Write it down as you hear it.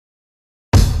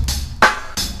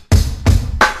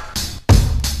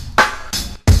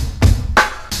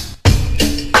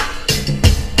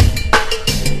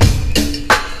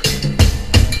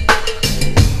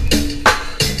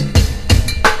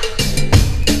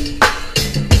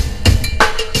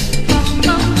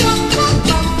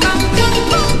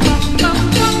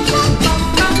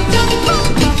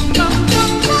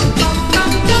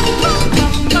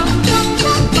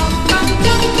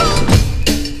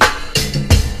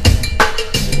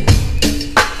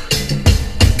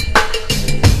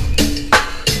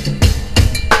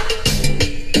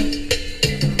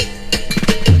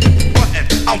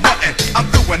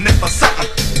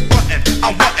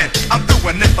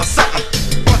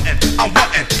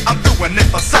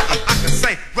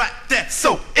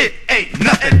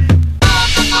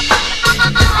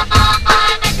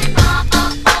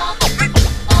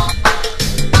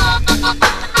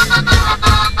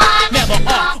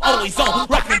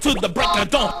to the break of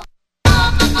dawn.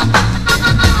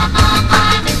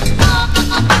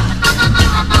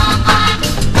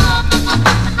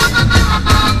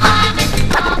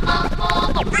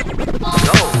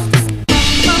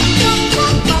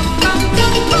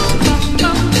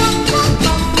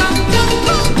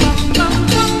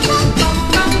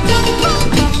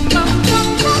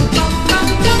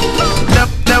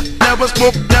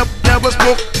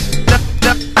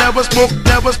 Never smoke,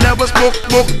 never smoke.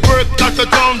 Work, Dr.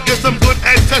 John, get some good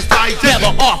exercise.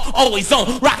 Never off, always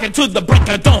on, rockin' to the break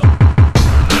of dawn.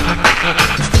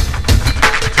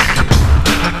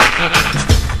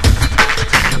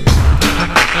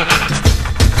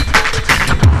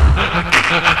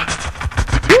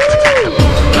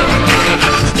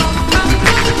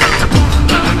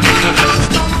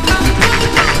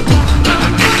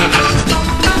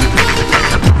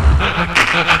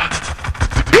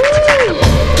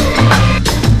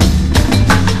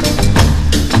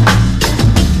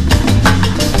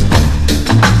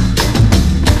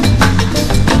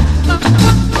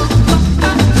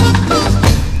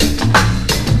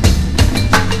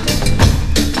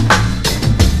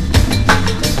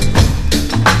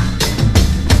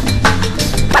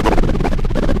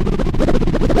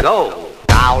 Go.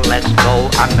 Now let's go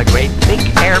on the great big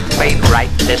airplane right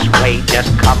this way.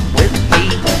 Just come with me.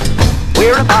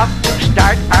 We're about to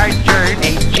start our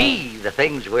journey. Gee, the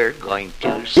things we're going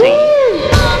to see.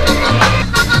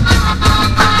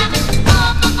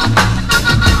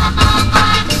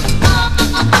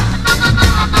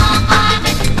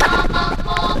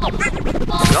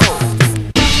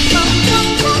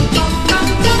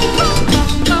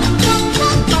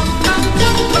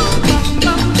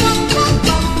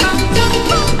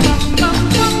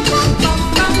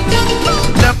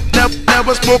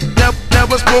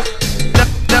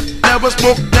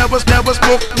 Never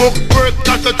smoke. Work,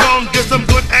 Dr. John, get some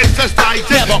good exercise.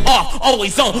 Never off,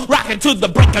 always on, rockin' to the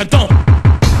break of dawn.